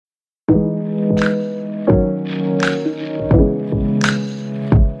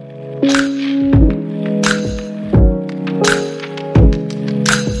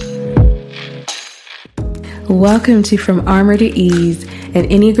Welcome to From Armor to Ease, an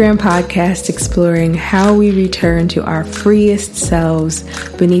Enneagram podcast exploring how we return to our freest selves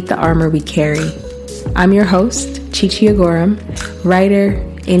beneath the armor we carry. I'm your host, Chichi Agoram, writer,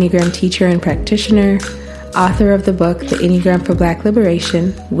 Enneagram teacher and practitioner, author of the book, The Enneagram for Black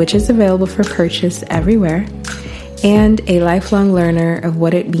Liberation, which is available for purchase everywhere, and a lifelong learner of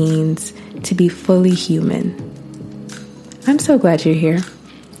what it means to be fully human. I'm so glad you're here.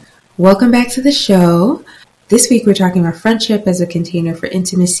 Welcome back to the show. This week we're talking about friendship as a container for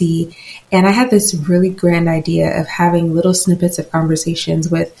intimacy, and I had this really grand idea of having little snippets of conversations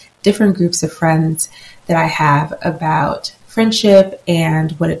with different groups of friends that I have about friendship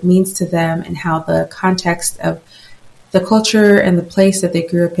and what it means to them and how the context of the culture and the place that they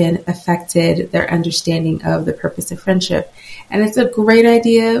grew up in affected their understanding of the purpose of friendship. And it's a great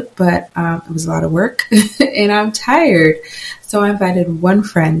idea, but it was a lot of work and I'm tired. So I invited one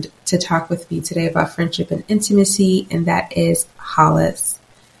friend to talk with me today about friendship and intimacy, and that is Hollis.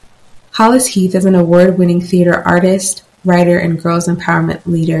 Hollis Heath is an award-winning theater artist, writer, and girls empowerment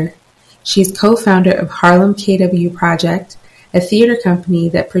leader. She's co-founder of Harlem KW Project, a theater company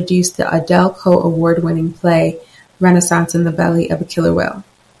that produced the Adele Co award-winning play, Renaissance in the Belly of a Killer Whale.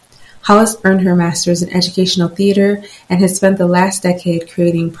 Hollis earned her master's in educational theater and has spent the last decade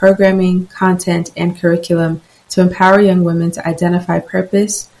creating programming, content, and curriculum to empower young women to identify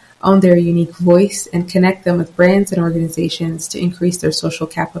purpose, own their unique voice, and connect them with brands and organizations to increase their social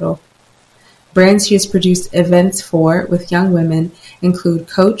capital. Brands she has produced events for with young women include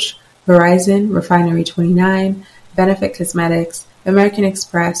Coach, Verizon, Refinery 29, Benefit Cosmetics, American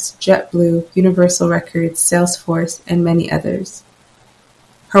Express, JetBlue, Universal Records, Salesforce, and many others.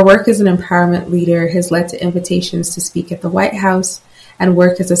 Her work as an empowerment leader has led to invitations to speak at the White House and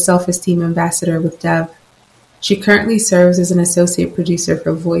work as a self-esteem ambassador with Dove. She currently serves as an associate producer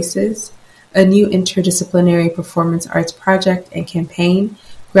for Voices, a new interdisciplinary performance arts project and campaign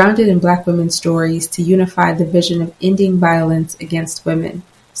grounded in Black women's stories to unify the vision of ending violence against women,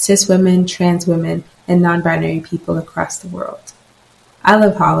 cis women, trans women, and non-binary people across the world. I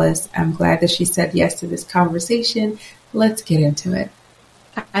love Hollis. I'm glad that she said yes to this conversation. Let's get into it.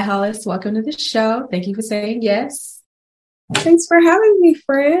 Hi, Hollis. Welcome to the show. Thank you for saying yes. Thanks for having me,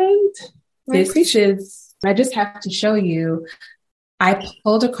 friend. I appreciate it. I just have to show you, I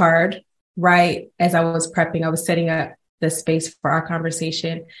pulled a card right as I was prepping. I was setting up the space for our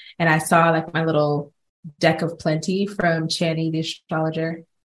conversation, and I saw like my little deck of plenty from Chani, the astrologer.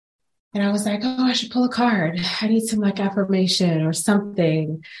 And I was like, oh, I should pull a card. I need some like affirmation or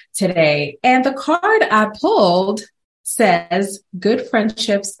something today. And the card I pulled says, good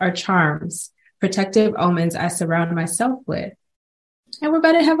friendships are charms, protective omens I surround myself with. And we're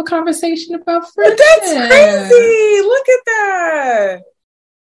about to have a conversation about friendship. That's crazy. Look at that.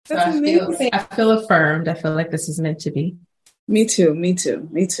 That's amazing. I feel affirmed. I feel like this is meant to be. Me too.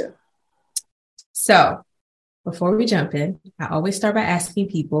 So before we jump in, I always start by asking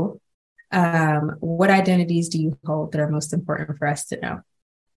people, what identities do you hold that are most important for us to know?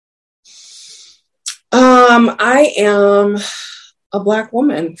 I am a Black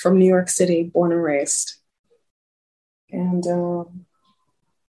woman from New York City, born and raised.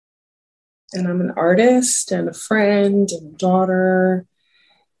 And I'm an artist and a friend and a daughter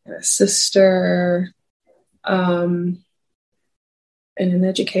and a sister, and an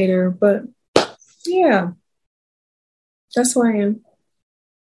educator. But yeah, that's who I am.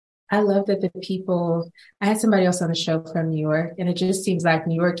 I love that I had somebody else on the show from New York, and it just seems like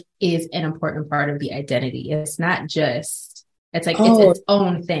New York is an important part of the identity. It's not just, it's like, it's its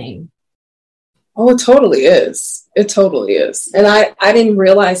own thing. Oh, it totally is. It totally is. And I didn't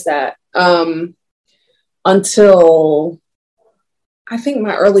realize that until I think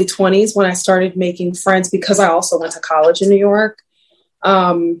my early 20s when I started making friends, because I also went to college in New York.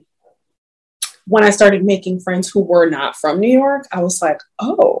 When I started making friends who were not from New York, I was like,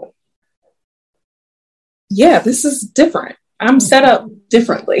 oh, yeah, this is different. I'm set up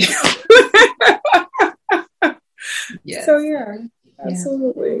differently. Yes. So yeah,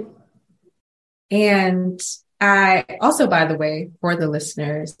 absolutely. And I also, by the way, for the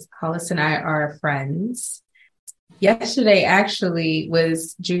listeners, Hollis and I are friends. Yesterday actually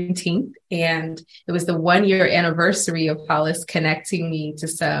was Juneteenth, and it was the 1-year anniversary of Hollis connecting me to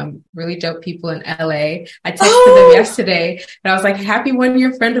some really dope people in LA. I texted them yesterday and I was like, happy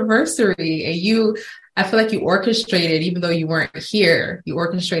 1-year friendiversary. And I feel like you orchestrated, even though you weren't here, you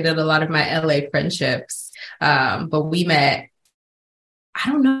orchestrated a lot of my LA friendships. But we met,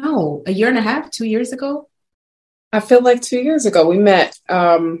 I don't know, a year and a half, 2 years ago. I feel like 2 years ago we met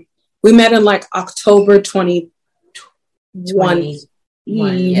in like October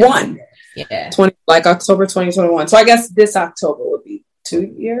 2021. Yeah. Like October 2021. So I guess this October would be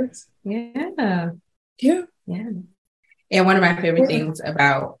 2 years. Yeah. Yeah. Yeah. And one of my favorite things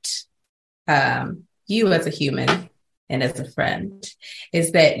about you as a human and as a friend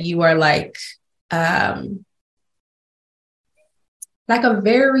is that you are like a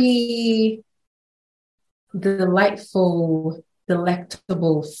very delectable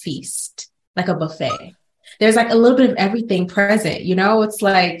feast, like a buffet. There's like a little bit of everything present, you know. It's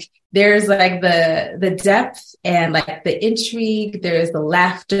like there's like the depth and like the intrigue, there's the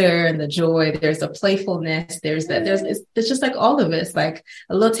laughter and the joy, there's the playfulness, it's just like all of us, like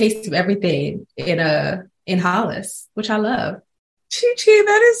a little taste of everything in Hollis, which I love. Chi,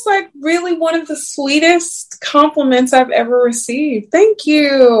 that is like really one of the sweetest compliments I've ever received. Thank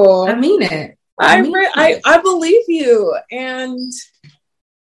you. I mean it. I believe you, and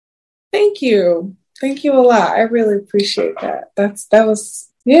thank you a lot. I really appreciate that. I'm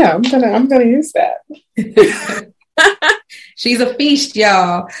gonna use that. She's a feast,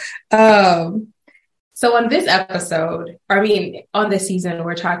 y'all. So on this episode, on this season,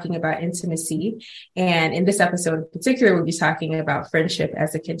 we're talking about intimacy, and in this episode in particular, we'll be talking about friendship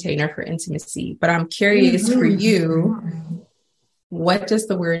as a container for intimacy. But I'm curious for you, what does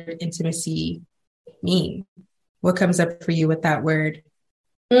the word intimacy mean? What comes up for you with that word?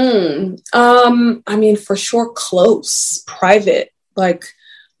 For sure, close, private, like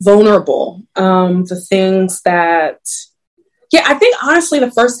vulnerable. The things that, I think honestly,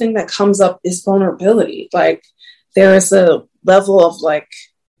 the first thing that comes up is vulnerability. Like there is a level of like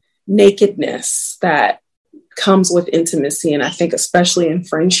nakedness that comes with intimacy. And I think especially in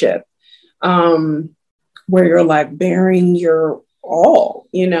friendship, where you're like bearing your all,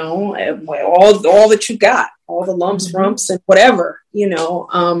 all that you got, all the lumps, rumps, and whatever,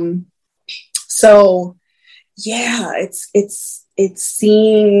 So yeah, it's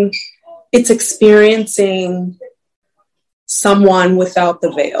experiencing someone without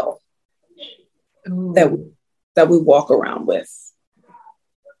the veil that we walk around with.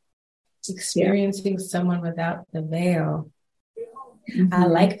 Experiencing someone without the veil. I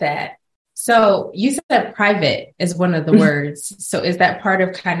like that. So you said private is one of the words. So is that part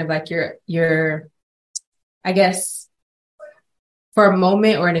of kind of like your, I guess, for a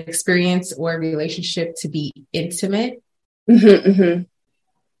moment or an experience or a relationship to be intimate? The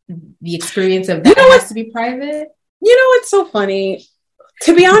experience of that has to be private? It's so funny.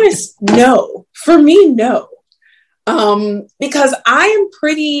 To be honest, no. For me, no. Because I am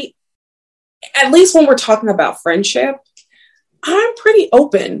pretty, at least when we're talking about friendship, I'm pretty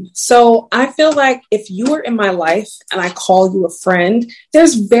open. So I feel like if you are in my life and I call you a friend,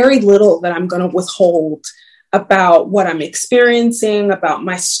 there's very little that I'm going to withhold about what I'm experiencing, about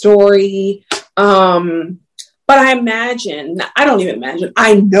my story. But I know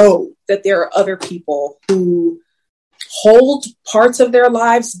that there are other people who hold parts of their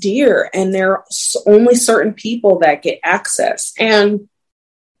lives dear, and there are only certain people that get access. And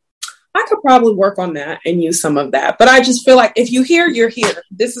I could probably work on that and use some of that. But I just feel like if you're here.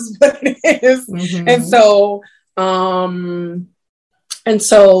 This is what it is. And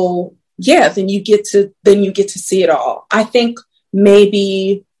so, yeah, then you get to see it all. I think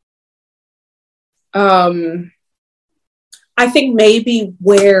maybe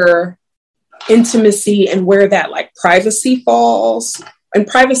where intimacy and where that like privacy falls, and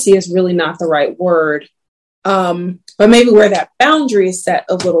privacy is really not the right word. But maybe where that boundary is set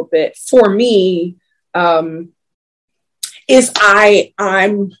a little bit for me, is I'm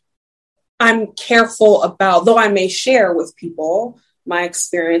careful about, though I may share with people my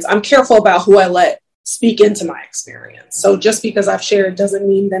experience, I'm careful about who I let speak into my experience. So just because I've shared doesn't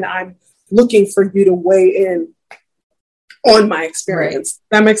mean that I'm looking for you to weigh in on my experience.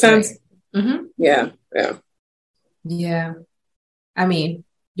 Right. That makes sense? Right. Yeah. I mean,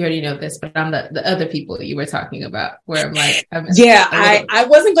 you already know this, but I'm the other people you were talking about, where I'm like, I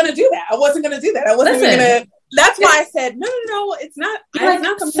wasn't going to do that. I wasn't going to. That's why I said, no, it's not. It's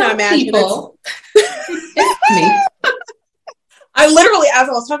not something I imagine. It's me. I literally, as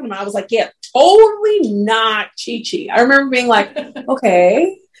I was talking about, I was like, yeah, totally not Chi. I remember being like,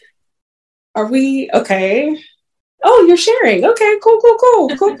 okay, are we okay? Oh, you're sharing. Okay, cool.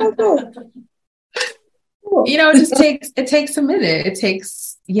 It takes a minute. It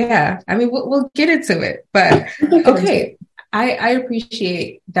takes, I mean, we'll get into it, but okay. I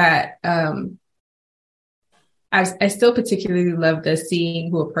appreciate that. I still particularly love the seeing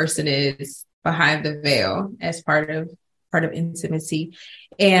who a person is behind the veil as part of intimacy.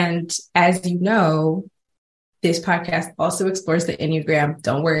 And as you know, this podcast also explores the Enneagram.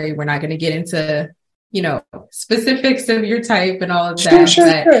 Don't worry, we're not going to get into, specifics of your type and all of that.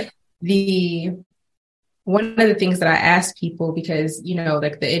 Sure. the one of the things that I ask people, because, you know,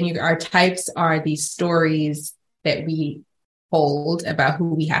 like our types are these stories that we hold about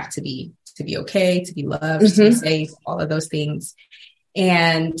who we have to be okay, to be loved, to be safe, all of those things.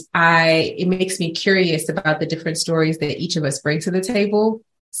 And it makes me curious about the different stories that each of us bring to the table,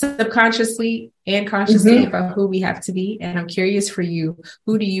 subconsciously and consciously, about who we have to be. And I'm curious for you,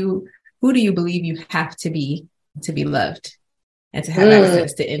 who do you believe you have to be loved and to have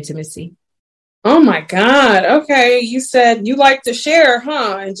access to intimacy? Oh my God. Okay. You said you like to share,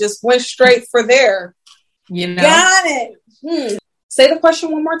 huh? And just went straight for there. You know? Got it. Say the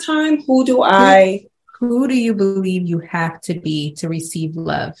question one more time. Who do you believe you have to be to receive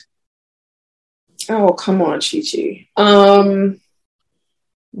love? Oh, come on, Chi-Chi.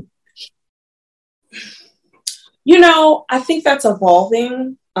 You know, I think that's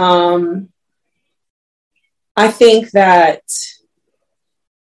evolving. I think that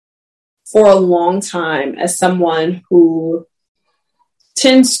for a long time, as someone who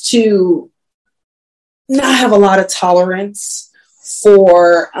tends to not have a lot of tolerance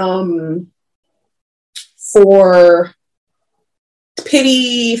for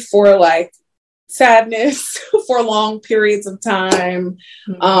pity, for like sadness, for long periods of time,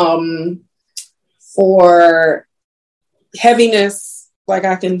 for heaviness, like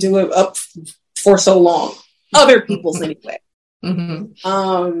I can do it up for so long. Other people's anyway.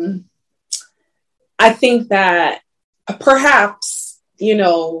 I think that perhaps, you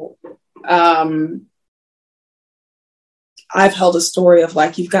know, I've held a story of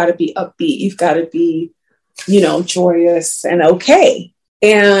like, you've got to be upbeat, you've got to be, you know, joyous and okay.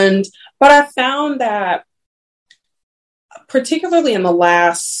 But I found that particularly in the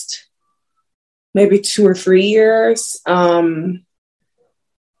last maybe 2 or 3 years, you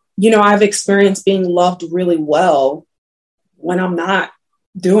know, I've experienced being loved really well when I'm not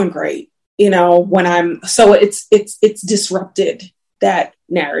doing great. You know, so it's disrupted that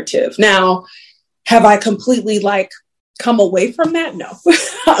narrative. Now, have I completely like come away from that? No,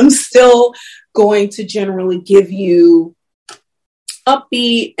 I'm still going to generally give you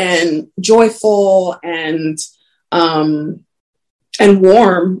upbeat and joyful and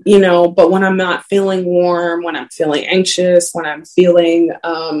warm, you know, but when I'm not feeling warm, when I'm feeling anxious, when I'm feeling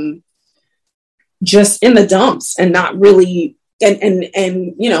just in the dumps and not really and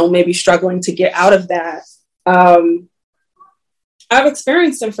you know, maybe struggling to get out of that. I've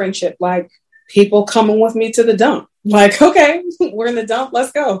experienced in friendship, like people coming with me to the dump, like, okay, we're in the dump,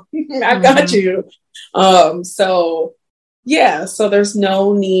 let's go. I've got you. So yeah, so there's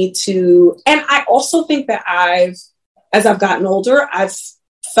no need to, and I also think that as I've gotten older, I've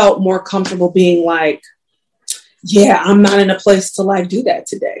felt more comfortable being like, yeah, I'm not in a place to like do that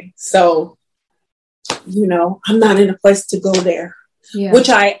today. So, you know, I'm not in a place to go there, which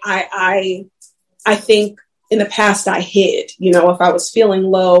I think in the past I hid. You know, if I was feeling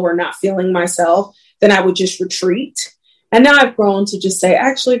low or not feeling myself, then I would just retreat. And now I've grown to just say,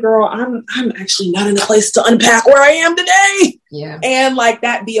 actually, girl, I'm actually not in a place to unpack where I am today. Yeah. And like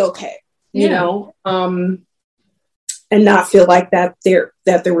that be okay, you know, and not feel like that there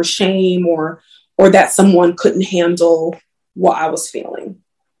was shame or that someone couldn't handle what I was feeling.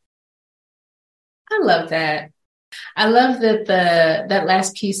 I love that. I love that that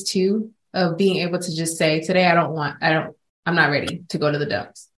last piece too, of being able to just say, today I'm not ready to go to the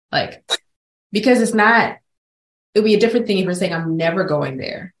dumps. Like, because it'd be a different thing if you're saying I'm never going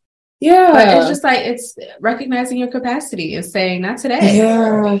there. Yeah. But it's just like, it's recognizing your capacity and saying, not today.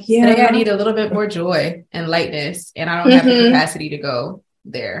 Yeah. Today I need a little bit more joy and lightness, and I don't have the capacity to go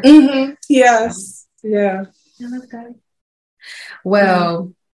there. Yes. Yeah. I love that.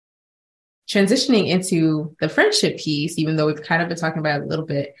 Well, transitioning into the friendship piece, even though we've kind of been talking about it a little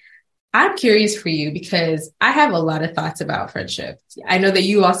bit, I'm curious for you because I have a lot of thoughts about friendship. I know that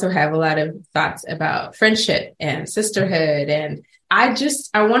you also have a lot of thoughts about friendship and sisterhood. And I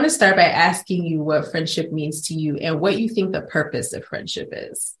want to start by asking you what friendship means to you and what you think the purpose of friendship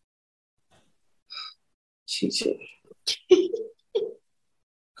is. You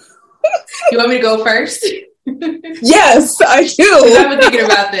want me to go first? Yes, I do. I've been thinking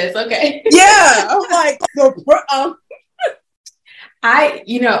about this. Okay. Yeah. I'm like,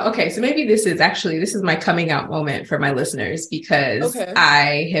 okay, so maybe this is my coming out moment for my listeners, because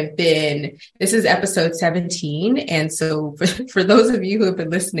this is episode 17. And so for those of you who have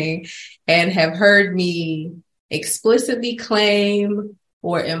been listening and have heard me explicitly claim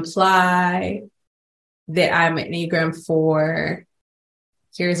or imply that I'm an Enneagram 4,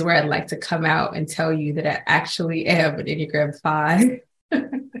 here's where I'd like to come out and tell you that I actually am an Enneagram 5.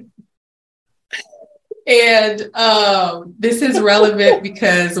 And this is relevant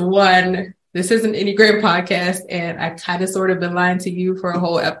because one, this is an Enneagram podcast, and I kind of sort of been lying to you for a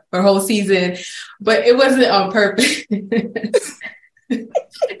whole season, but it wasn't on purpose.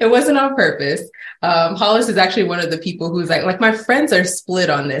 It wasn't on purpose. Hollis is actually one of the people who's like my friends are split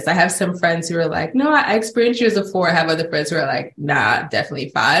on this. I have some friends who are like, no, I experienced you as a 4. I have other friends who are like, nah, definitely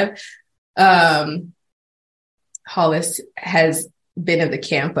 5. Hollis has been in the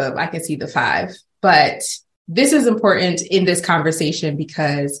camp of, I can see the 5, but this is important in this conversation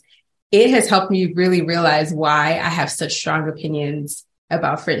because it has helped me really realize why I have such strong opinions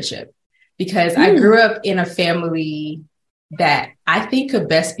about friendship, because I grew up in a family that I think could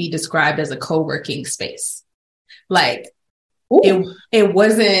best be described as a co-working space. Like there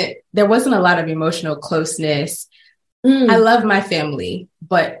wasn't a lot of emotional closeness. I love my family,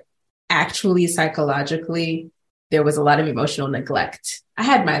 but actually psychologically, there was a lot of emotional neglect. I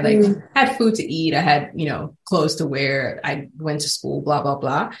had had food to eat. I had, clothes to wear. I went to school, blah, blah,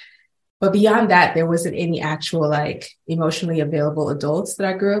 blah. But beyond that, there wasn't any actual emotionally available adults that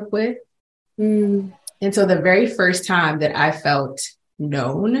I grew up with. And so the very first time that I felt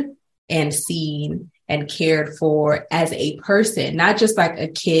known and seen and cared for as a person, not just like a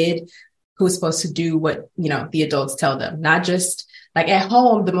kid who's supposed to do what, the adults tell them, not just like at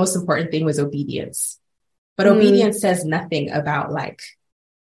home, the most important thing was obedience. But obedience says nothing about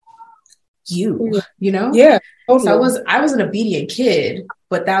you. Yeah. Totally. So I was an obedient kid,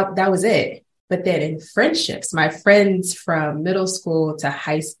 but that was it. But then in friendships, my friends from middle school to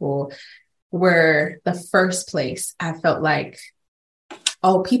high school were the first place I felt like,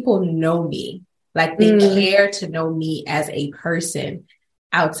 oh, people know me. Like they care to know me as a person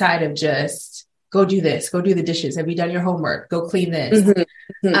outside of just go do this, go do the dishes. Have you done your homework? Go clean this.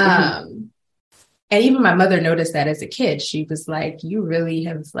 And even my mother noticed that as a kid. She was like, you really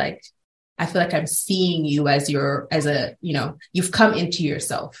have I feel like I'm seeing you you've come into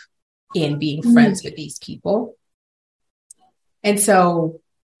yourself in being friends with these people. And so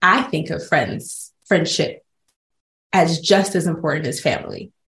I think of friendship as just as important as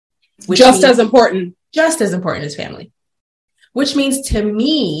family. Just as important as family. Which means to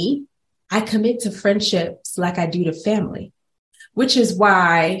me, I commit to friendships like I do to family. Which is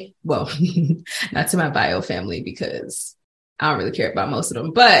why, well, not to my bio family because I don't really care about most of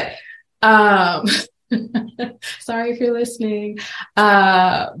them, but sorry if you're listening.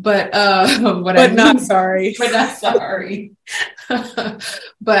 But not sorry.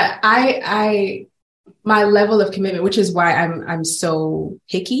 But my level of commitment, which is why I'm so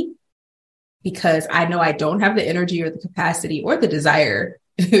picky, because I know I don't have the energy or the capacity or the desire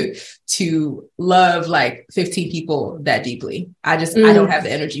to love 15 people that deeply. I don't have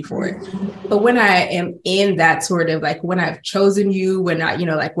the energy for it. But when I am in that sort of when I've chosen you, when I,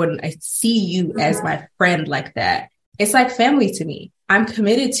 when I see you as my friend like that, it's like family to me. I'm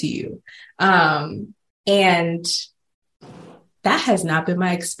committed to you. And that has not been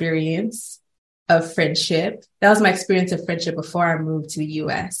my experience of friendship. That was my experience of friendship before I moved to the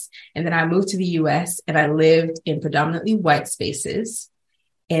US. And then I moved to the US and I lived in predominantly white spaces.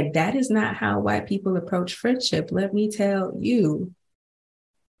 And that is not how white people approach friendship. Let me tell you,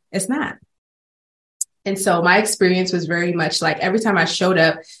 it's not. And so my experience was very much every time I showed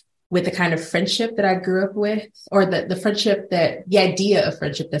up with the kind of friendship that I grew up with, or the friendship the idea of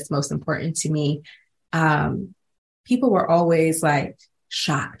friendship that's most important to me, people were always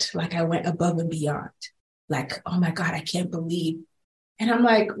shocked. I went above and beyond. Oh my God, I can't believe. And I'm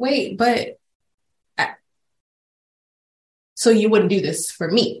like, wait, but so you wouldn't do this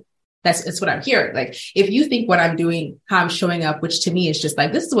for me. That's what I'm hearing. If you think what I'm doing, how I'm showing up, which to me is just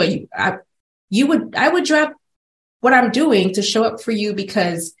this is what I would drop what I'm doing to show up for you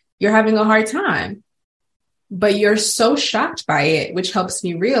because you're having a hard time. But you're so shocked by it, which helps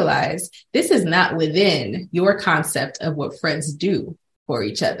me realize this is not within your concept of what friends do for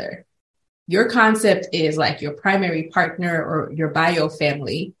each other. Your concept is your primary partner or your bio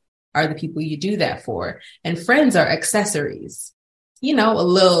family are the people you do that for. And friends are accessories, a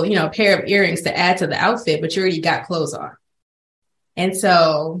little, pair of earrings to add to the outfit, but you already got clothes on. And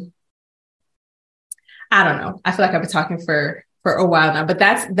so I don't know. I feel like I've been talking for a while now, but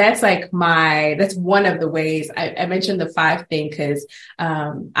that's one of the ways I mentioned the 5 thing because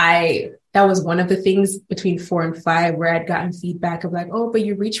that was one of the things between 4 and 5 where I'd gotten feedback of oh, but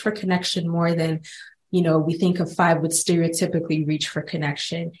you reach for connection more than, we think of 5 would stereotypically reach for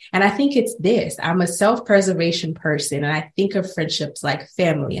connection. And I think it's this. I'm a self-preservation person and I think of friendships like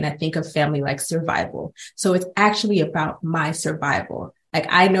family and I think of family like survival. So it's actually about my survival.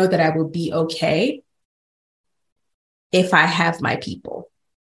 I know that I will be okay if I have my people.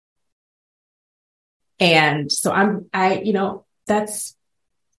 And so that's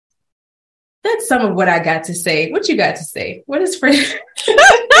some of what I got to say. What you got to say? What is friendship?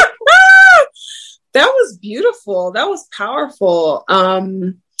 That was beautiful. That was powerful. I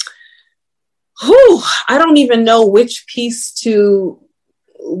don't even know which piece to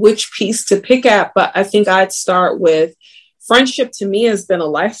pick at, but I think I'd start with friendship. To me has been a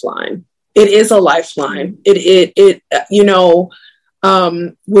lifeline. It is a lifeline.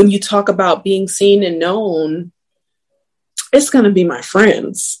 When you talk about being seen and known, it's going to be my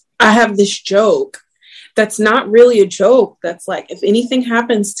friends. I have this joke that's not really a joke. That's like, if anything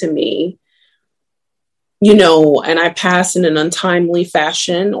happens to me, and I pass in an untimely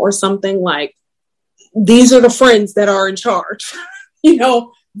fashion or something, like, these are the friends that are in charge.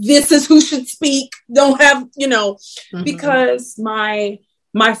 This is who should speak. Don't have, because my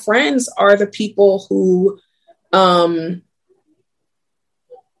friends are the people who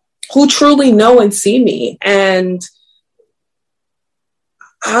truly know and see me. And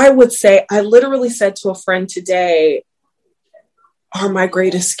I would say, I literally said to a friend today, are my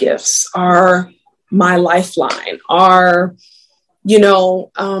greatest gifts, are my lifeline, are,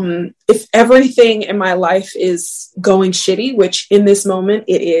 if everything in my life is going shitty, which in this moment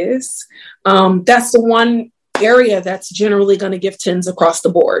it is, that's the one area that's generally going to give tens across the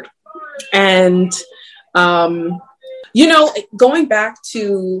board. And, going back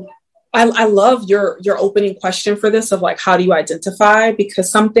to, I love your opening question for this of like, how do you identify?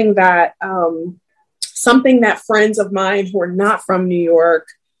 Because something that friends of mine who are not from New York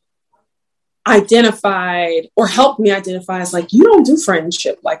identified or helped me identify is like, you don't do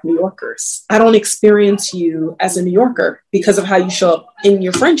friendship like New Yorkers. I don't experience you as a New Yorker because of how you show up in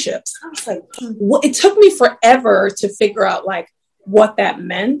your friendships. I was like, it took me forever to figure out like what that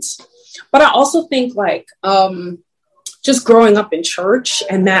meant. But I also think like, just growing up in church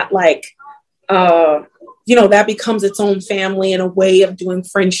and that like, that becomes its own family and a way of doing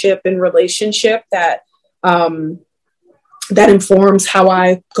friendship and relationship that informs how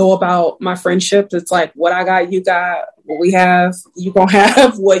I go about my friendships. It's like, what I got, you got, what we have, you gonna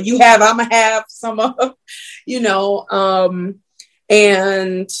have, what you have, I'm gonna have some of,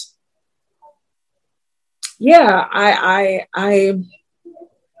 and yeah,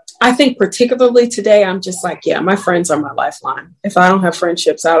 I think particularly today, I'm just like, yeah, my friends are my lifeline. If I don't have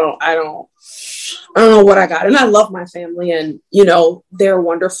friendships, I don't know what I got. And I love my family and, they're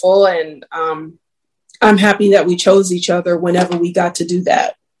wonderful. And, I'm happy that we chose each other whenever we got to do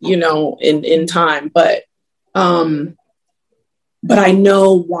that, in time. But I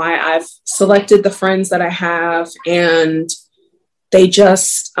know why I've selected the friends that I have, and they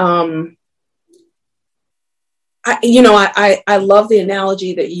just, I love the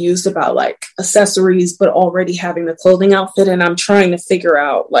analogy that you used about like accessories, but already having the clothing outfit. And I'm trying to figure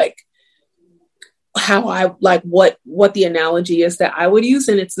out like how I like what the analogy is that I would use.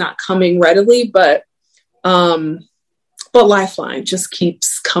 And it's not coming readily, but lifeline just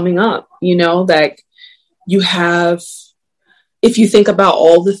keeps coming up, like you have, if you think about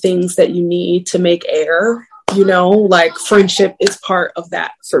all the things that you need to make air, like friendship is part of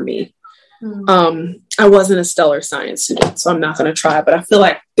that for me. I wasn't a stellar science student, so I'm not going to try, but I feel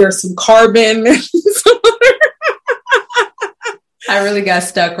like there's some carbon. I really got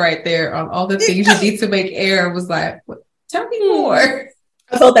stuck right there on all the things you need to make air. Was like, tell me more.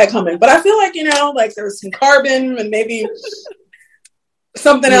 I felt that coming, but I feel like, like there's some carbon and maybe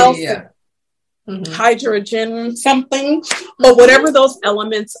something else, hydrogen, something, but whatever those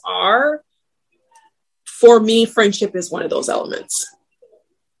elements are, for me, friendship is one of those elements.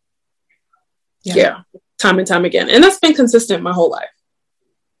 Yeah. Time and time again. And that's been consistent my whole life.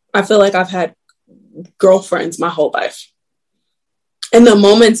 I feel like I've had girlfriends my whole life. And the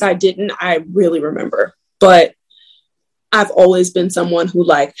moments I didn't, I really remember. But I've always been someone who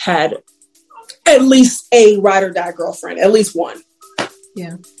like had at least a ride or die girlfriend, at least one.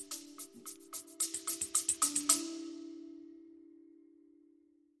 Yeah.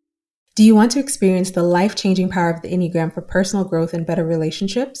 Do you want to experience the life-changing power of the Enneagram for personal growth and better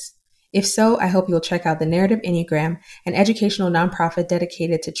relationships? If so, I hope you'll check out the Narrative Enneagram, an educational nonprofit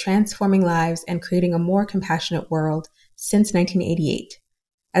dedicated to transforming lives and creating a more compassionate world since 1988.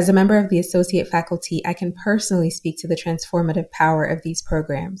 As a member of the associate faculty, I can personally speak to the transformative power of these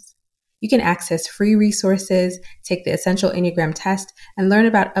programs. You can access free resources, take the Essential Enneagram test, and learn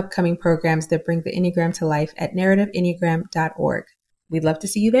about upcoming programs that bring the Enneagram to life at narrativeenneagram.org. We'd love to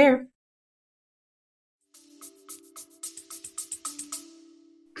see you there.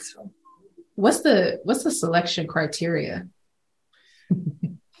 What's the selection criteria?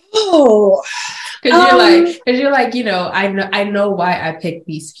 Oh, because you're like, I know why I picked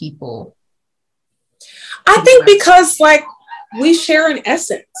these people. I think because like we share an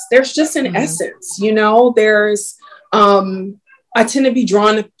essence. There's just an essence, you know, there's, I tend to be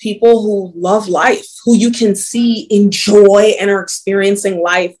drawn to people who love life, who you can see enjoy and are experiencing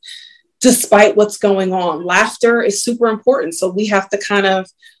life despite what's going on. Laughter is super important. So we have to kind of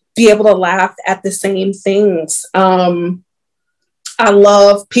be able to laugh at the same things. I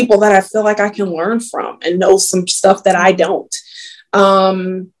love people that I feel like I can learn from and know some stuff that I don't.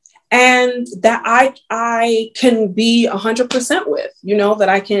 And that I can be 100% with, you know, that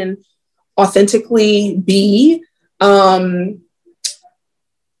I can authentically be. And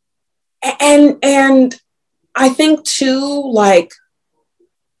I think too, like,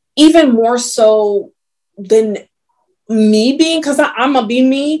 even more so than me being, because I'm gonna be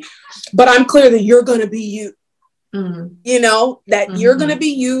me, but I'm clear that you're gonna be you. You know, that you're gonna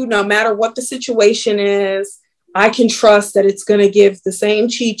be you no matter what the situation is. I can trust that it's gonna give the same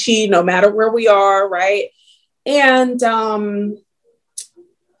chi no matter where we are, right? And I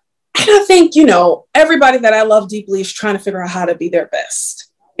think, you know, everybody that I love deeply is trying to figure out how to be their best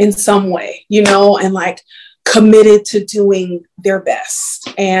in some way, you know, and like committed to doing their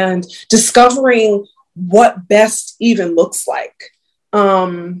best and discovering what best even looks like.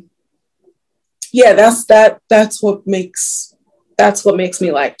 Yeah, that's what makes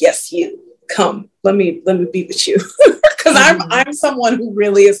me like, yes, you come, let me be with you. Because I'm someone who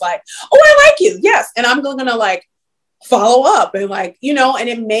really is like, oh, I like you, yes, and I'm gonna like follow up and like, you know, and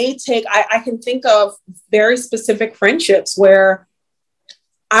it may take, I can think of very specific friendships where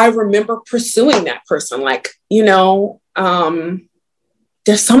I remember pursuing that person, like, you know,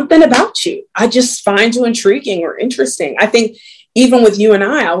 there's something about you, I just find you intriguing or interesting. I think even with you and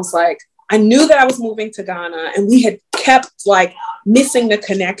I was like, I knew that I was moving to Ghana and we had kept like missing the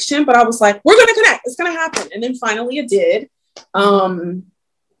connection, but I was like, we're going to connect. It's going to happen. And then finally it did. And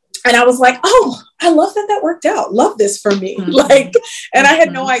I was like, oh, I love that worked out. Love this for me. Like, and I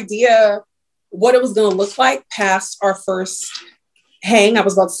had no idea what it was going to look like past our first hang. I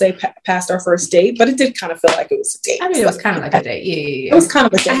was about to say past our first date, but it did kind of feel like it was a date. I mean, it was kind of like a date. Yeah. It was kind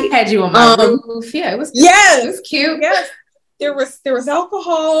of a date. I had you on my roof. Yeah, it was cute. Yes. It was cute. Yes. There was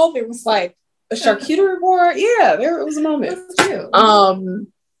alcohol. There was like a charcuterie board. Yeah, it was a moment. It was cute.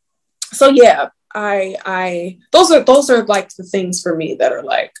 So yeah, I those are like the things for me that are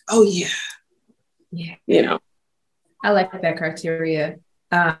like, oh yeah, you know. I like that criteria.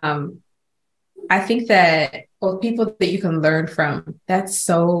 I think that people that you can learn from, that's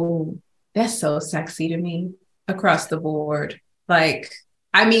so sexy to me across the board. Like,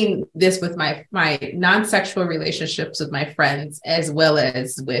 I mean this with my non-sexual relationships with my friends, as well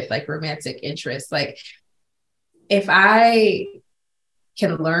as with like romantic interests. Like, if I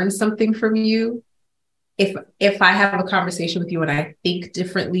can learn something from you, if I have a conversation with you and I think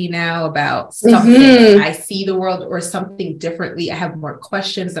differently now about something, I see the world or something differently, I have more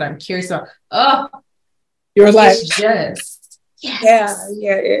questions that I'm curious about. Oh, you're like, just yes.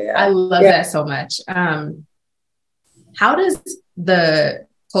 Yeah. I love that so much. How does the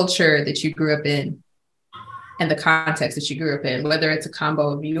culture that you grew up in and the context that you grew up in, whether it's a combo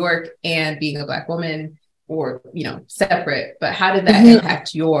of New York and being a Black woman, or, you know, separate, but how did that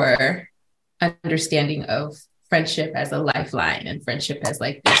impact your understanding of friendship as a lifeline and friendship as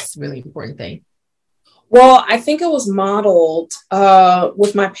like this really important thing? Well, I think it was modeled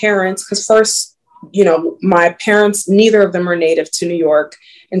with my parents, because first, you know, my parents, neither of them are native to New York.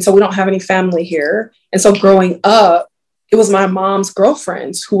 And so we don't have any family here. And so growing up, it was my mom's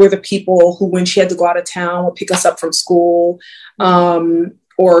girlfriends who were the people who, when she had to go out of town, would pick us up from school,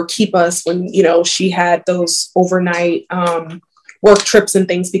 or keep us when, you know, she had those overnight work trips and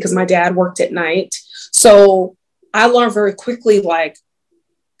things, because my dad worked at night. So I learned very quickly, like,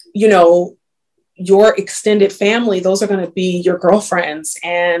 you know, your extended family, those are going to be your girlfriends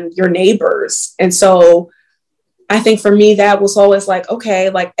and your neighbors. And so I think for me, that was always like, okay,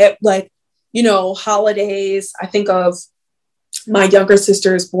 like, you know, holidays, I think of my younger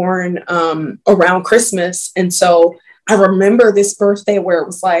sister is born around Christmas. And so I remember this birthday where it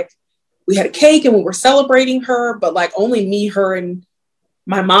was like, we had a cake and we were celebrating her, but like only me, her, and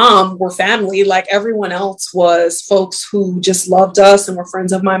my mom were family. Like everyone else was folks who just loved us and were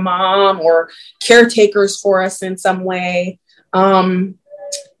friends of my mom or caretakers for us in some way. So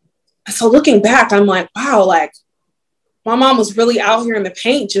looking back, I'm like, wow, like my mom was really out here in the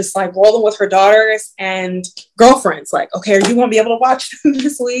paint, just like rolling with her daughters and girlfriends. Like, okay, are you going to be able to watch them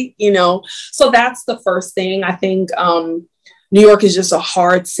this week? You know? So that's the first thing. I think New York is just a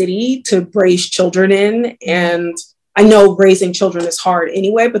hard city to raise children in. And I know raising children is hard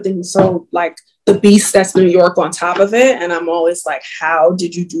anyway, but then so like the beast that's New York on top of it. And I'm always like, how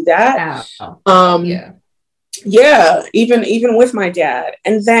did you do that? Yeah. Yeah, even with my dad.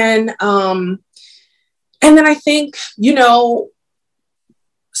 And then I think,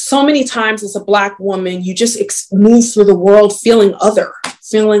 so many times as a Black woman, you just move through the world feeling other,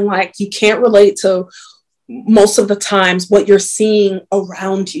 feeling like you can't relate to most of the times what you're seeing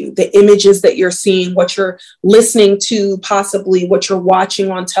around you, the images that you're seeing, what you're listening to, possibly what you're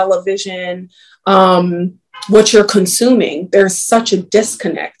watching on television, what you're consuming. There's such a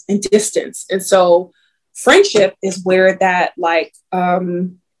disconnect and distance. And so friendship is where that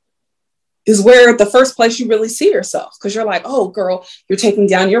is where the first place you really see yourself, because you're like, oh girl, you're taking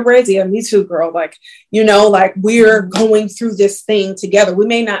down your braids. Yeah, me too, girl. Like, we're going through this thing together. We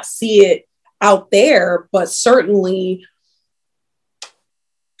may not see it out there, but certainly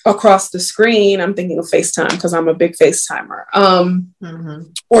across the screen. I'm thinking of FaceTime because I'm a big FaceTimer.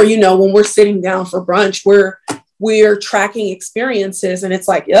 Or, when we're sitting down for brunch, we're tracking experiences, and it's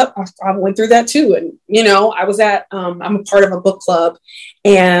like, yep, I went through that too. And, I was I'm a part of a book club,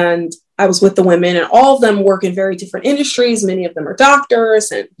 and I was with the women, and all of them work in very different industries. Many of them are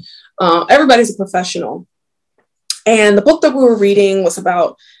doctors, and everybody's a professional. And the book that we were reading was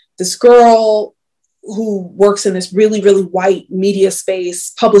about this girl who works in this really, really white media space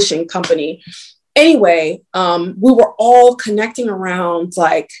publishing company. Anyway, we were all connecting around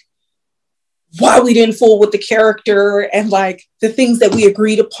why we didn't fool with the character, and the things that we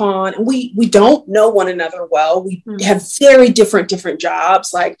agreed upon. And we don't know one another well. We have very different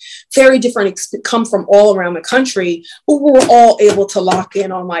jobs, very different, come from all around the country, but we were all able to lock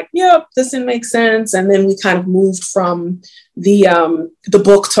in on yep, this didn't make sense. And then we kind of moved from the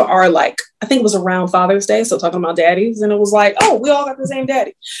book to our, I think it was around Father's Day. So talking about daddies, and it was oh, we all got the same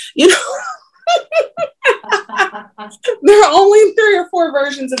daddy, There are only 3 or 4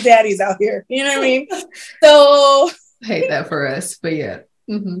 versions of daddies out here. You know what I mean? So I hate that for us, but yeah.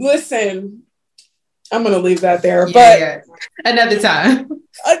 Listen, I'm going to leave that there, Another time.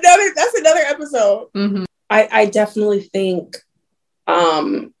 That's another episode. I definitely think,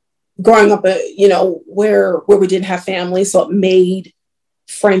 growing up, where we didn't have family, so it made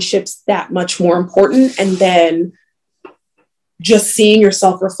friendships that much more important. And then just seeing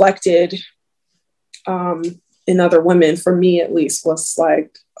yourself reflected in other women, for me at least, was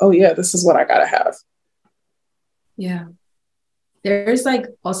oh yeah, this is what I gotta have. Yeah. There's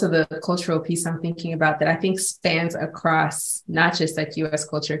also the cultural piece I'm thinking about that I think spans across not just US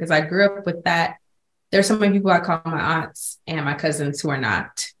culture, because I grew up with that. There's so many people I call my aunts and my cousins who are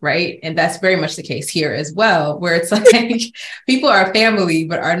not, right? And that's very much the case here as well, where it's people are family,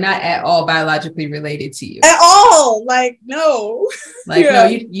 but are not at all biologically related to you. At all. No. No,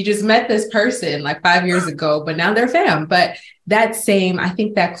 you just met this person 5 years ago, but now they're fam. But I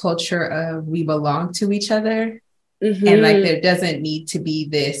think that culture of we belong to each other. And there doesn't need to be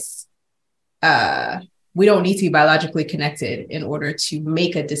this, we don't need to be biologically connected in order to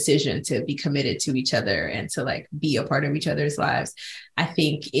make a decision to be committed to each other and to be a part of each other's lives, I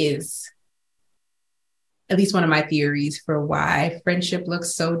think is at least one of my theories for why friendship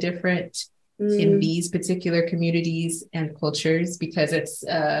looks so different in these particular communities and cultures, because it's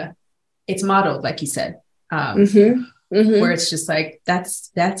modeled, like you said, where it's just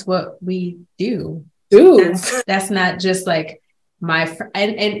that's what we do. That's not just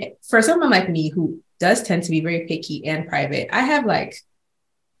and for someone like me who does tend to be very picky and private, I have I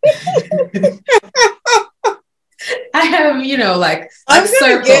have I'm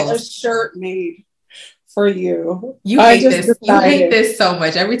gonna get a shirt made for you. You hate this so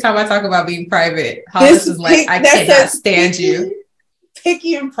much. Every time I talk about being private, Hollis is I cannot stand you.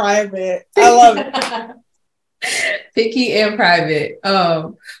 Picky and private. I love it. Picky and private.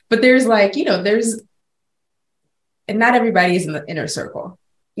 But there's there's, and not everybody is in the inner circle.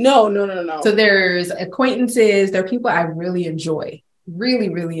 No. So there's acquaintances, there are people I really enjoy, really,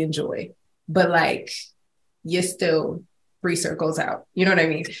 really enjoy, but you're still 3 circles out. You know what I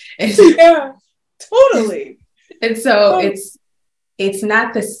mean? Yeah, totally. And so it's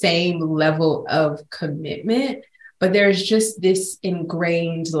not the same level of commitment, but there's just this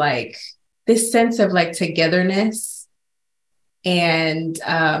ingrained, this sense of togetherness. And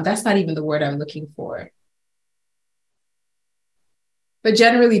that's not even the word I'm looking for. But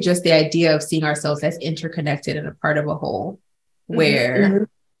generally just the idea of seeing ourselves as interconnected and a part of a whole, where,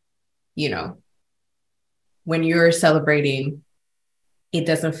 when you're celebrating, it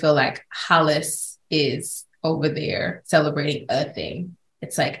doesn't feel like Hollis is over there celebrating a thing.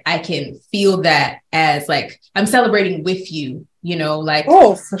 It's I can feel that as I'm celebrating with you,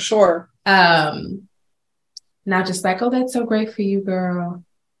 oh, for sure. Not just oh, that's so great for you, girl.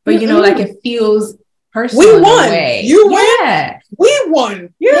 But, it feels personal. We won. Way. You win. We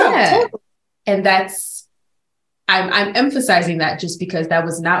won. Yeah. Totally. And that's I'm emphasizing that just because that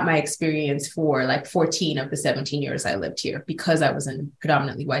was not my experience for like 14 of the 17 years I lived here, because I was in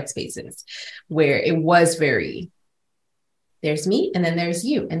predominantly white spaces where it was very, there's me and then there's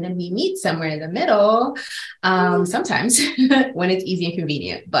you. And then we meet somewhere in the middle, sometimes when it's easy and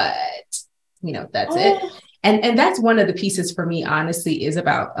convenient, but that's it. And that's one of the pieces for me, honestly, is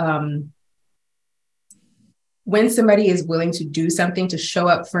about when somebody is willing to do something to show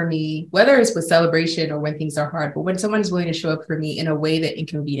up for me, whether it's with celebration or when things are hard, but when someone is willing to show up for me in a way that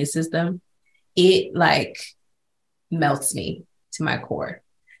inconveniences them, it like melts me to my core.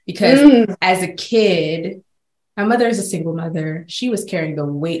 Because as a kid, my mother is a single mother. She was carrying the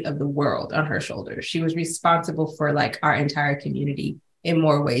weight of the world on her shoulders. She was responsible for like our entire community in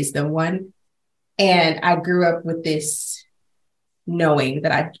more ways than one. And I grew up with this knowing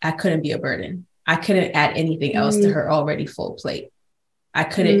that I couldn't be a burden. I couldn't add anything else to her already full plate. I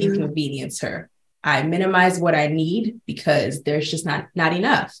couldn't inconvenience her. I minimize what I need because there's just not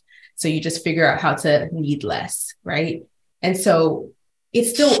enough. So you just figure out how to need less, right? And so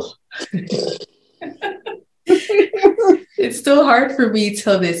it's still it's still hard for me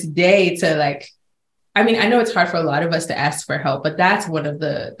till this day to like, I mean, I know it's hard for a lot of us to ask for help, but that's one of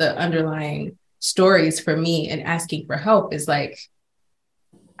the underlying stories for me in asking for help is like,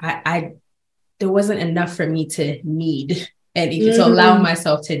 I there wasn't enough for me to need and even to allow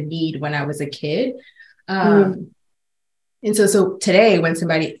myself to need when I was a kid. And so today when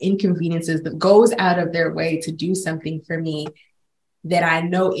somebody inconveniences that goes out of their way to do something for me that I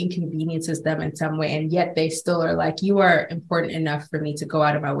know inconveniences them in some way, and yet they still are like, you are important enough for me to go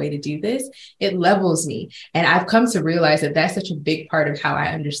out of my way to do this, it levels me. And I've come to realize that that's such a big part of how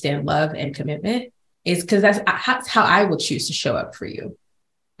I understand love and commitment, is because that's how I will choose to show up for you.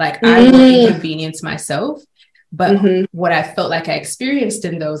 Like I will inconvenience myself. But what I felt like I experienced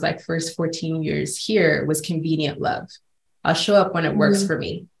in those like first 14 years here was convenient love. I'll show up when it works for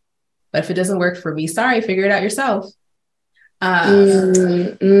me. But if it doesn't work for me, sorry, figure it out yourself.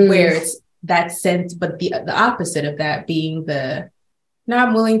 Where it's that sense, but the opposite of that being no,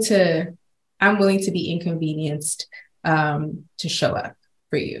 I'm willing to be inconvenienced to show up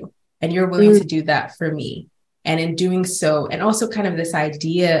for you. And you're willing to do that for me. And in doing so, and also kind of this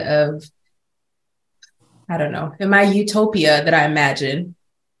idea of, I don't know, in my utopia that I imagine,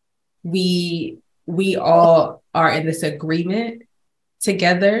 we all are in this agreement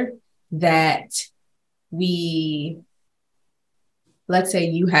together that let's say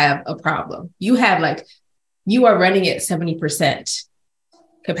you have a problem. You are running at 70%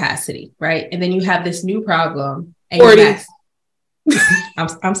 capacity, right? And then you have this new problem and 40.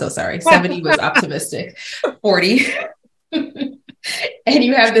 I'm so sorry. 70 was optimistic. 40. And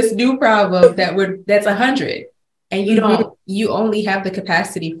you have this new problem that's 100. And you only have the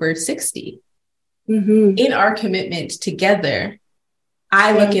capacity for 60. In our commitment together,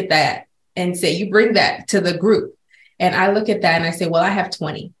 I look at that and say, you bring that to the group. And I look at that and I say, well, I have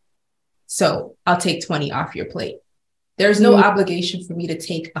 20. So I'll take 20 off your plate. There's no obligation for me to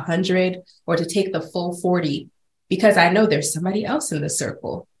take 100 or to take the full 40, because I know there's somebody else in the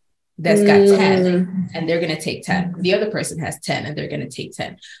circle that's got 10 and they're going to take 10. The other person has 10 and they're going to take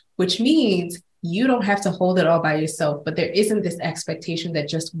 10, which means you don't have to hold it all by yourself. But there isn't this expectation that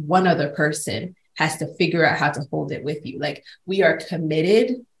just one other person has to figure out how to hold it with you. Like, we are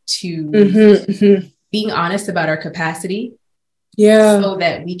committed to being honest about our capacity, so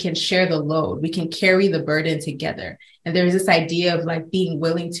that we can share the load, we can carry the burden together. And there's this idea of like being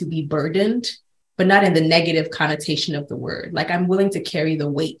willing to be burdened, but not in the negative connotation of the word. Like, I'm willing to carry the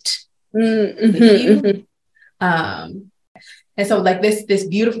weight with you. And so like this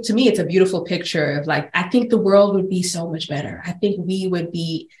beautiful, to me, it's a beautiful picture of like, I think the world would be so much better. I think we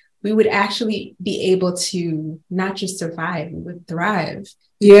would actually be able to not just survive, we would thrive.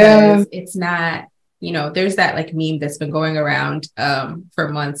 Because it's not, there's that like meme that's been going around for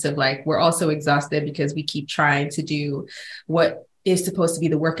months of like, we're also exhausted because we keep trying to do what is supposed to be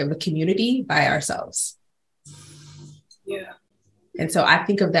the work of the community by ourselves. Yeah. And so I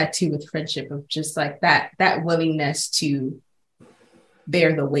think of that too with friendship, of just like that willingness to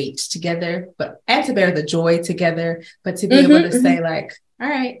bear the weight together, and to bear the joy together, but to be able to say like, all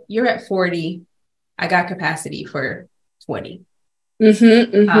right, you're at 40. I got capacity for 20.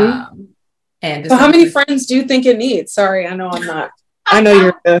 And so how many friends do you think it needs? Sorry, I know I'm not. I know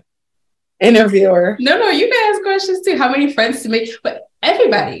you're the interviewer. No, you can ask questions too. How many friends to make? But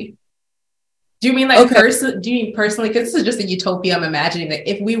everybody. Do you mean like do you mean personally? Because this is just a utopia. I'm imagining that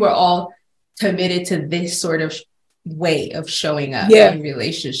if we were all committed to this sort of way of showing up in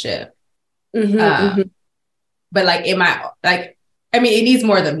relationship. But like, it needs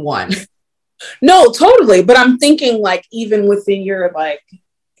more than one. No, totally. But I'm thinking like, even within your, like,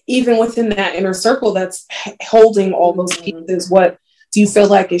 even within that inner circle that's holding all those pieces, what do you feel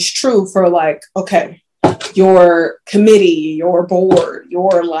like is true for, like, okay, your committee, your board,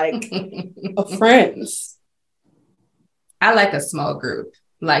 your like of friends? I like a small group.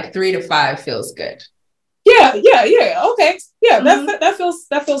 Like 3 to 5 feels good. Yeah. Okay. Yeah,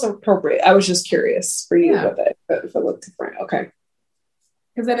 that feels appropriate. I was just curious for you what that, if it looked different. Okay.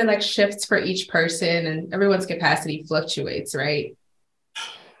 Because then it like shifts for each person and everyone's capacity fluctuates, right?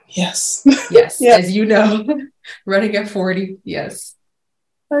 Yes. Yes. Yeah. As you know, running at 40. Yes.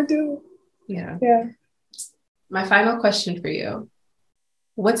 I do. Yeah. Yeah. My final question for you.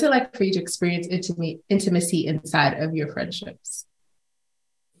 What's it like for you to experience intimacy inside of your friendships?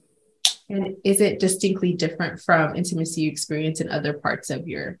 And is it distinctly different from intimacy you experience in other parts of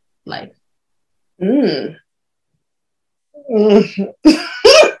your life? Mm. What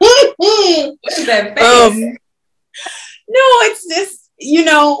is that face? No, it's just,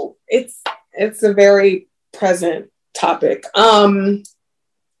 it's a very present topic.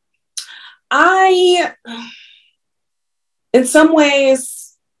 I, in some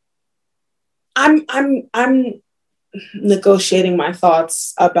ways, I'm negotiating my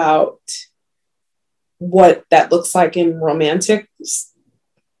thoughts about what that looks like in my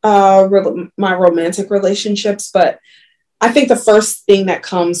romantic relationships. But I think the first thing that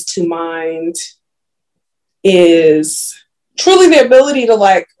comes to mind is truly the ability to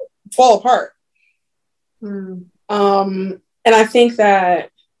like fall apart. And I think that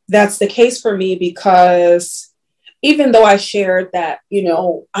that's the case for me because even though I shared that,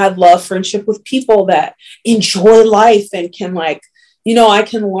 I love friendship with people that enjoy life and can like, I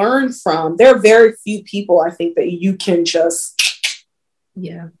can learn from, there are very few people I think that you can just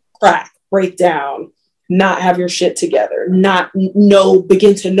crack, break down, not have your shit together, not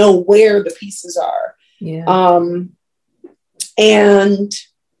begin to know where the pieces are. Yeah. And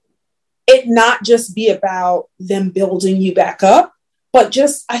it not just be about them building you back up, but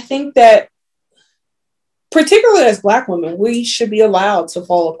just, I think that particularly as Black women, we should be allowed to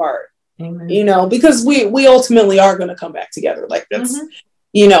fall apart. Amen. Because we ultimately are going to come back together. Like that's,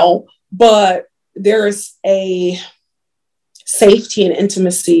 but there's a safety and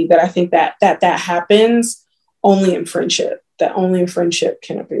intimacy that I think that happens only in friendship. That only in friendship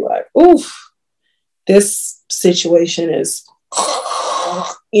can it be like, oof, this situation is, and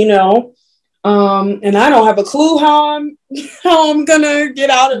I don't have a clue how I'm gonna get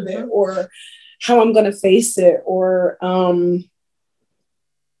out of it or how I'm gonna face it or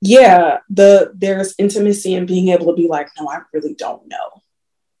there's intimacy in being able to be like, no, I really don't know.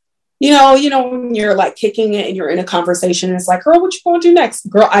 When you're like kicking it and you're in a conversation and it's like, girl, what you gonna do next?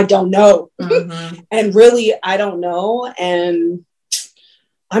 Girl, I don't know. And really, I don't know. And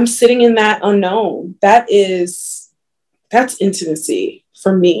I'm sitting in that unknown. That's intimacy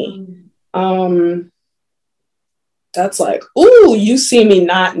for me. That's like, ooh, you see me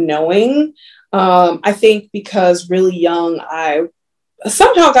not knowing. I think because really young, I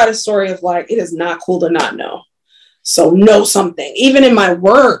somehow got a story of like, it is not cool to not know. So know something. Even in my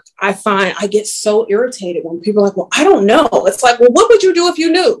work, I find I get so irritated when people are like, well, I don't know. It's like, well, what would you do if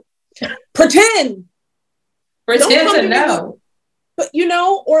you knew? Pretend to know. But,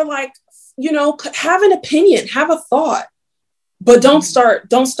 or like, have an opinion, have a thought, but don't start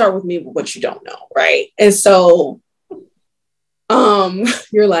with me with what you don't know. Right. And so,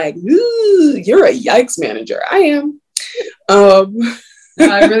 you're like, ooh, you're a yikes manager. I am. I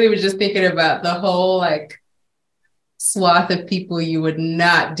really was just thinking about the whole like swath of people you would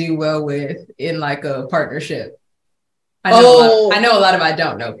not do well with in like a partnership. I know a lot of I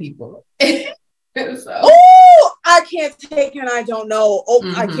don't know people. So. Oh, I can't take and I don't know.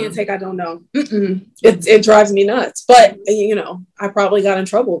 I can't take I don't know. It drives me nuts. But I probably got in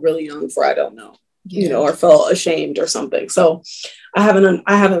trouble really young for I don't know. Or felt ashamed or something. So I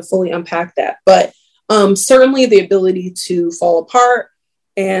haven't fully unpacked that. But certainly the ability to fall apart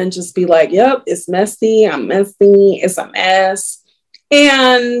and just be like, yep, it's messy. I'm messy. It's a mess.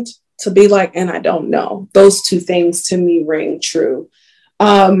 And to be like, and I don't know. Those two things to me ring true.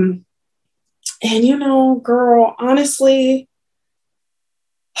 And girl, honestly,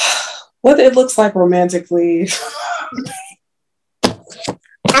 what it looks like romantically,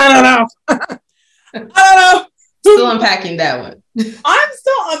 I don't know. Still unpacking that one. I'm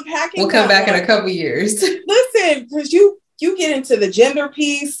still unpacking. We'll come back in a couple years. Listen, because you get into the gender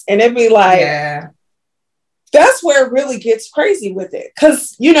piece and it'd be like, that's where it really gets crazy with it.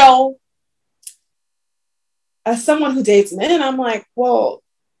 Because, as someone who dates men, I'm like, well,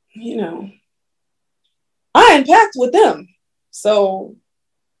 I unpacked with them. So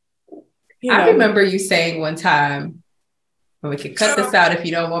I remember you saying one time, and we could cut this out if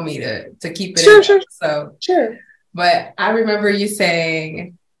you don't want me to keep it in. Sure. So Sure. But I remember you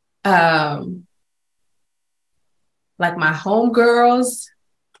saying, like my homegirls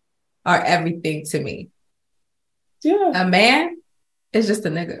are everything to me. Yeah. A man is just a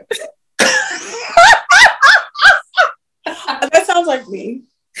nigga. That sounds like me.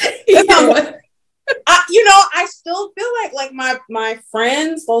 That sounds like, I still feel like my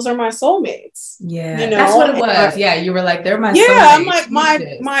friends, those are my soulmates. Yeah, that's what it was. You were like, they're my soulmates. I'm like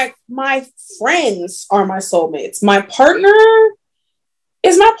my friends are my soulmates. My partner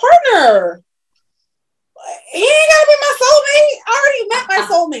is my partner. He ain't gotta be my soulmate. I already met my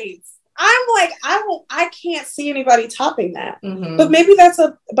soulmates. I'm like, I can't see anybody topping that. Mm-hmm. But maybe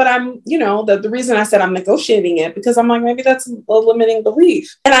but I'm, the reason I said I'm negotiating it, because I'm like, maybe that's a limiting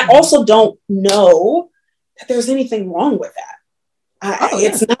belief. And I also don't know that there's anything wrong with that.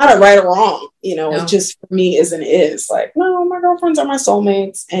 It's not a right or wrong, no. It just, for me, is and is. Like, no, my girlfriends are my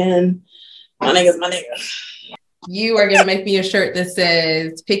soulmates and my nigga's my nigga. You are going to make me a shirt that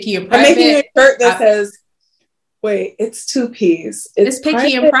says picky and private. I'm making a shirt that says, wait, it's 2 P's. It's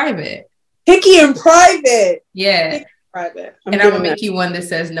picky and private. Picky and private. Yeah. Picky and private. I'm going to make you one that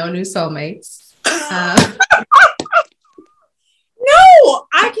says no new soulmates. No,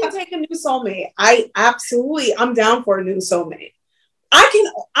 I can take a new soulmate. I'm down for a new soulmate.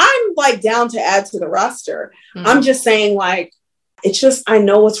 I'm like down to add to the roster. Mm-hmm. I'm just saying, like, it's just, I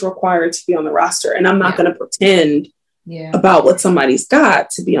know what's required to be on the roster, and I'm not going to pretend about what somebody's got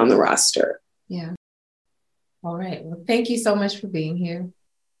to be on the roster. Yeah. All right. Well, thank you so much for being here.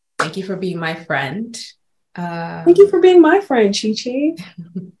 Thank you for being my friend. Thank you for being my friend, Chi-Chi.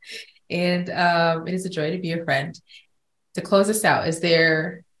 And it is a joy to be your friend. To close us out, is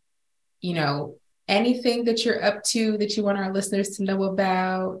there, anything that you're up to that you want our listeners to know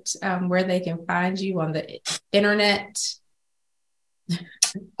about, where they can find you on the internet? If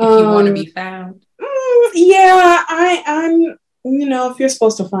you want to be found. Yeah, I'm, if you're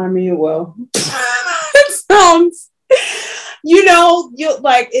supposed to find me, you will. It sounds,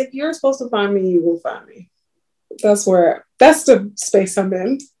 if you're supposed to find me, you will find me. That's the space I'm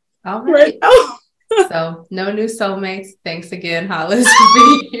in. All right now. So, no new soulmates. Thanks again, Hollis, for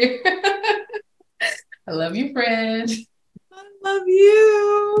being here. I love you, friend. I love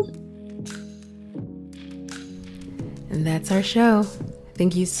you. And that's our show.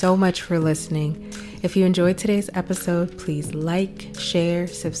 Thank you so much for listening. If you enjoyed today's episode, please like, share,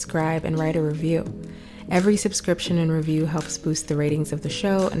 subscribe, and write a review. Every subscription and review helps boost the ratings of the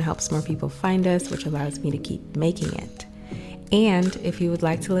show and helps more people find us, which allows me to keep making it. And if you would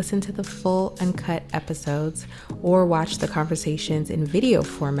like to listen to the full uncut episodes or watch the conversations in video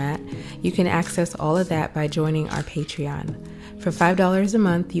format, you can access all of that by joining our Patreon. For $5 a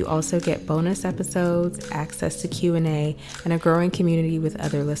month, you also get bonus episodes, access to Q&A, and a growing community with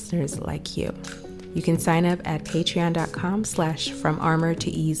other listeners like you. You can sign up at patreon.com/From Armor to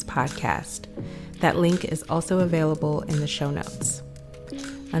Ease podcast. That link is also available in the show notes.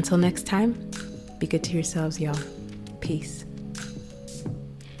 Until next time, be good to yourselves, y'all. Peace.